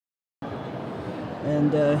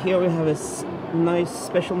And here we have a nice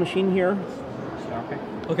special machine here.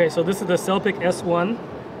 Okay, so this is the Selpic S1,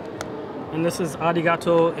 and this is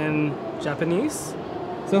arigato in Japanese.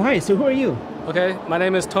 So hi, so who are you? Okay, my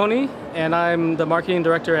name is Tony, and I'm the marketing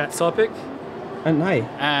director at Selpic. And hi.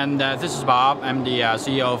 And this is Bob. I'm the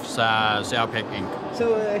CEO of Selpic Inc.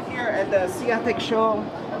 So here at the Selpic show,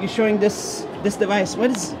 you're showing this device.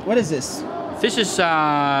 What is this? This is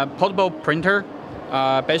a portable printer.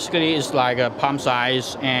 Basically, it's like a palm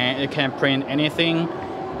size, and it can print anything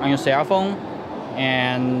on your cell phone.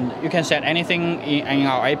 And you can set anything in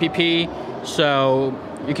our app, so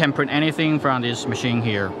you can print anything from this machine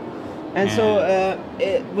here. And so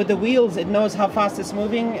with the wheels, it knows how fast it's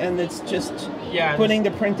moving, and it's just putting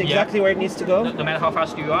the print exactly where it needs to go? No matter how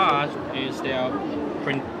fast you are, it still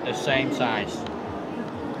print the same size.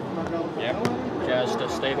 Yep,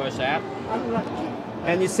 just stable as that.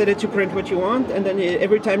 And you set it to print what you want, and then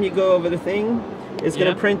every time you go over the thing, it's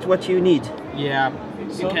going to print what you need. Yeah,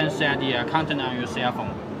 you can set the content on your cell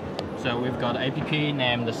phone. So we've got an app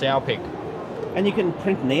named the Selpic. And you can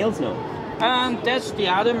print nails now? That's the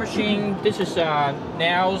other machine. This is a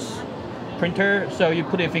nails printer. So you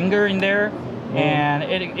put a finger in there, and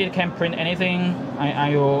it can print anything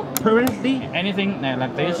on your... Permanently? Anything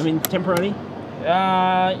like this. I mean, temporarily?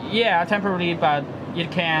 Yeah, temporarily, but it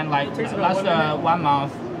can like last 1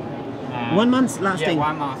 month. 1 month lasting?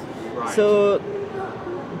 Yeah, 1 month. Right. So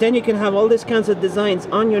then you can have all these kinds of designs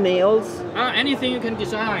on your nails? Anything you can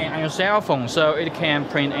design on your cell phone, so it can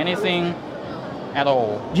print anything at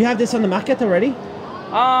all. Do you have this on the market already?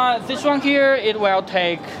 This one here, it will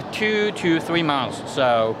take 2 to 3 months.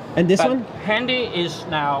 So. And this one? Handy is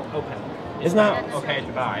now open. It's now okay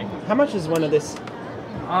to buy. How much is one of this?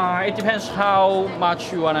 It depends how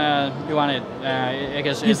much you want it. I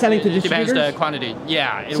guess You're selling to distributors? Depends the quantity.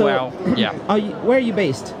 Yeah, it so, will. Yeah. Where are you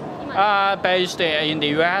based? Based in the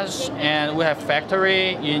US, and we have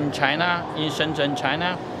factory in China, in Shenzhen,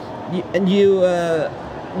 China. And you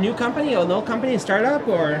new company or no company, startup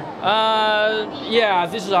or? Yeah,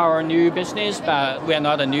 this is our new business, but we are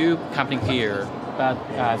not a new company here. But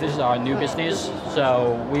this is our new business,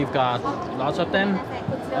 so we've got lots of them,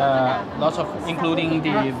 including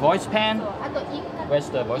the voice pen. Where's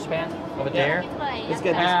the voice pen? Over there. Let's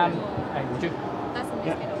get this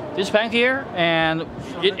This pen here, and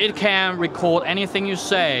it can record anything you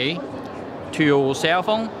say to your cell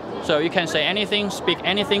phone. So you can say anything, speak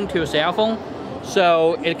anything to your cell phone.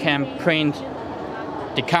 So it can print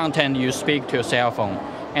the content you speak to your cell phone.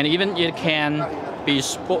 And even it can be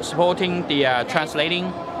supporting the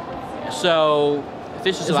translating. So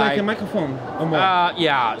this is like a microphone or more?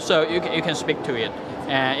 Yeah, so you can speak to it,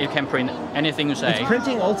 and it can print anything you say. It's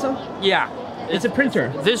printing also? Yeah. It's a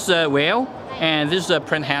printer? This is a wheel, and this is a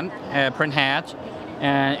print head,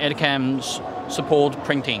 and it can support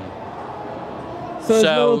printing. So it's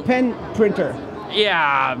a little pen printer?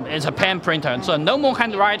 Yeah, it's a pen printer, so no more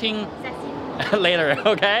handwriting later,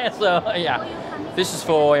 okay? So yeah, this is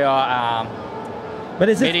for your But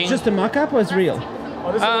is meeting. it just a mock-up or is it real?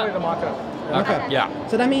 Oh, this is only the mock-up. Okay. Yeah.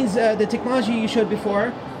 So that means the technology you showed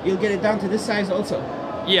before, you'll get it down to this size also?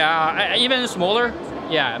 Yeah, even smaller.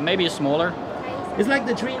 Yeah, maybe smaller. It's like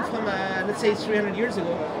the dream from, let's say, 300 years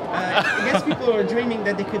ago. I guess people were dreaming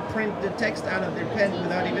that they could print the text out of their pen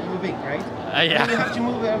without even moving, right? Yeah. You have to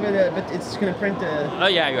move over but it's going to print the... Oh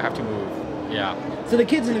yeah, you have to move. Yeah. So the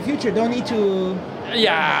kids in the future don't need to...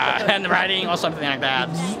 Yeah, handwriting or something like that.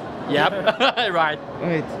 Yep. Right.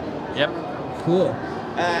 Right. Yep. Cool.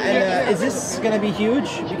 And is this going to be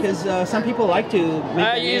huge? Because some people like to make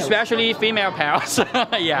the nails. Especially female pals.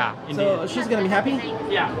 Yeah. Indeed. So she's going to be happy?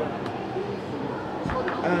 Yeah.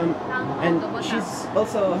 And she's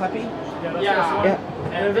also happy? Yeah.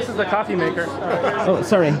 And this is the coffee maker. Oh,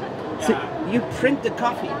 sorry. So you print the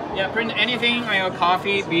coffee? Yeah, print anything on your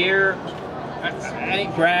coffee, beer, any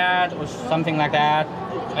bread or something like that.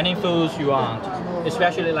 Any foods you want.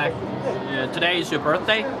 Especially like today is your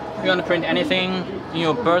birthday. You want to print anything in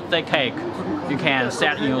your birthday cake, you can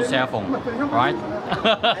set in your cell phone, right?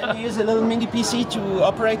 And you use a little mini PC to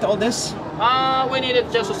operate all this? We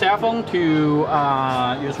needed just a cell phone to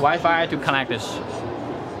use Wi-Fi to connect this.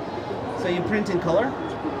 So you print in color?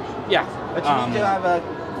 Yeah. But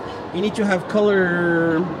you need to have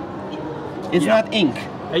color. It's not ink.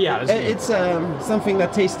 Yeah. It's something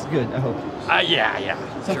that tastes good, I hope. Yeah.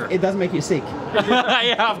 Sure. It does make you sick.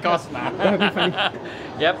 Yeah, of course not. That would be funny.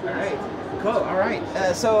 Yep. All right. Cool. All right.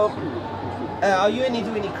 So, are you doing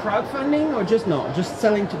any crowdfunding or just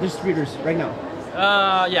selling to distributors right now?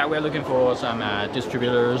 Yeah, we're looking for some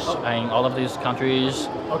distributors in all of these countries.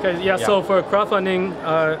 Okay, yeah, so for crowdfunding,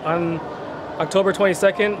 on October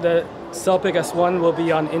 22nd, the Selpic S1 will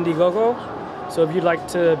be on Indiegogo. So if you'd like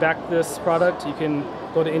to back this product, you can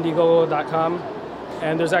go to Indiegogo.com.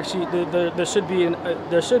 And there's actually there should be a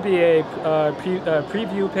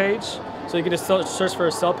preview page, so you can just search for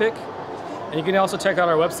Selpic, and you can also check out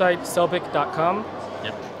our website selpic.com.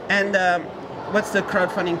 Yep. And what's the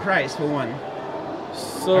crowdfunding price for one?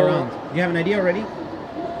 So Around. Do you have an idea already?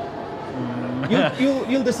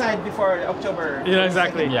 You'll decide before October. yeah,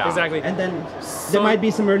 exactly, 22nd. Yeah. exactly. And then there might be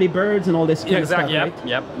some early birds and all this kind Yeah, of stuff,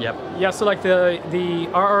 exactly. right? Yep. Yeah, so like the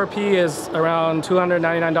RRP is around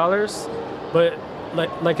 $299, but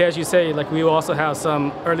like as you say, like we will also have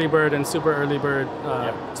some early bird and super early bird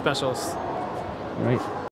specials. Right.